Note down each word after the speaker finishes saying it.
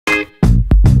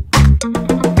In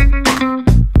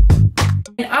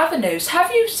other news,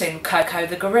 have you seen Koko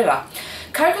the gorilla?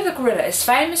 Koko the gorilla is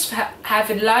famous for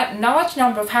having a large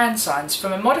number of hand signs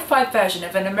from a modified version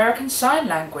of an American Sign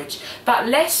Language, but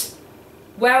less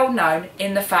well known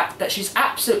in the fact that she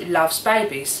absolutely loves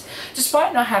babies.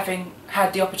 Despite not having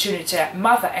had the opportunity to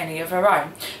mother any of her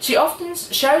own, she often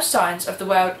shows signs of the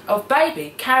world of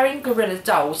baby, carrying gorilla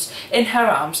dolls in her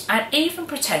arms, and even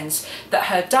pretends that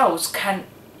her dolls can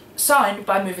sign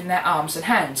by moving their arms and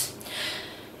hands.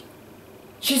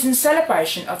 She's in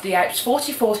celebration of the ape's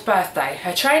 44th birthday.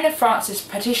 Her trainer Francis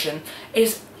Petition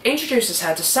introduces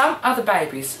her to some other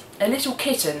babies, a little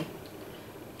kitten.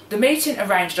 The meeting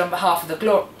arranged on behalf of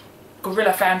the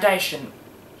Gorilla Foundation.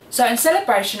 So in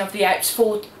celebration of the ape's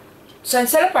 44th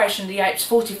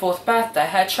birthday,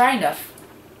 her trainer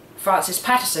Francis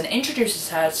Patterson introduces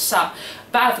her to some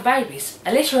other babies,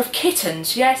 a litter of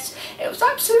kittens. Yes, it was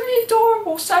absolutely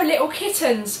adorable, so little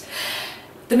kittens.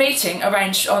 The meeting,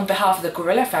 arranged on behalf of the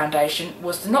Gorilla Foundation,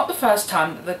 was not the first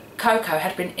time that the Koko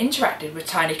had been interacted with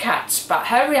tiny cats, but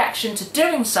her reaction to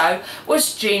doing so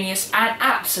was genius and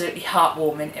absolutely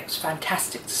heartwarming. It was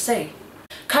fantastic to see.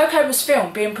 Koko was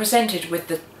filmed being presented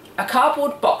with a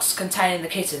cardboard box containing the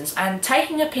kittens and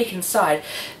taking a peek inside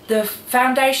the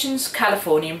Foundation's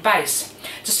Californian base.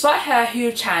 Despite her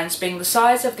huge hands being the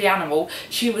size of the animal,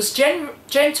 she was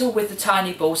gentle with the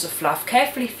tiny balls of fluff,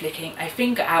 carefully flicking a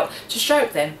finger out to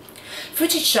stroke them.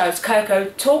 Footage shows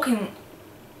Koko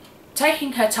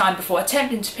taking her time before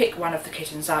attempting to pick one of the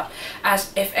kittens up,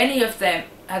 as if any of them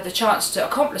had the chance to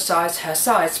accomplish her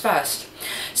size first.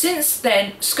 Since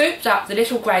then, scooped up the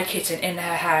little grey kitten in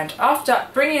her hand. After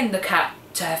bringing the cat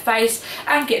to her face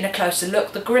and getting a closer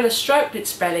look, the gorilla stroked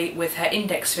its belly with her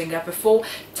index finger before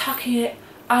tucking it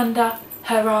under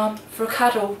her arm for a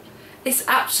cuddle. It's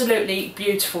absolutely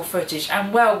beautiful footage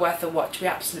and well worth a watch. We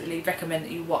absolutely recommend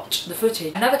that you watch the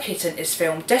footage. Another kitten is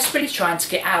filmed desperately trying to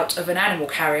get out of an animal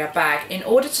carrier bag in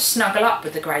order to snuggle up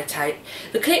with the grey tape.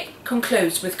 The clip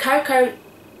concludes with Koko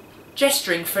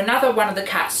gesturing for another one of the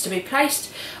cats to be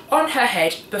placed on her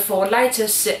head before later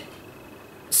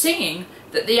signing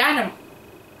that the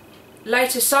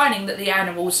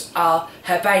animals are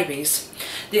her babies.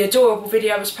 The adorable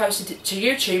video was posted to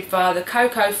YouTube via the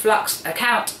Koko Flux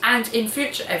account, and in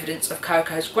future evidence of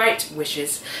Koko's great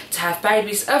wishes to have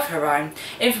babies of her own.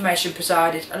 Information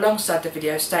provided alongside the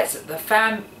video states that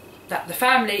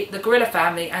the gorilla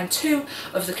family and two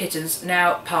of the kittens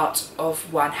now part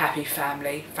of one happy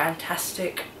family.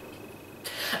 Fantastic.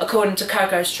 According to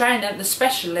Koko's trainer, the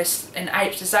specialist in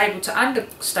apes is able to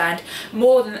understand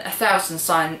more than 1,000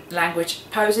 sign language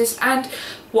poses, and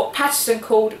what Patterson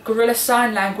called gorilla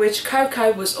sign language.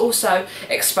 Koko was also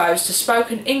exposed to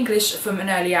spoken English from an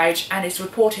early age and is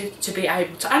reported to be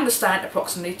able to understand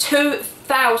approximately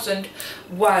 2,000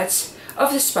 words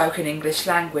of the spoken English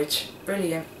language.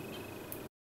 Brilliant.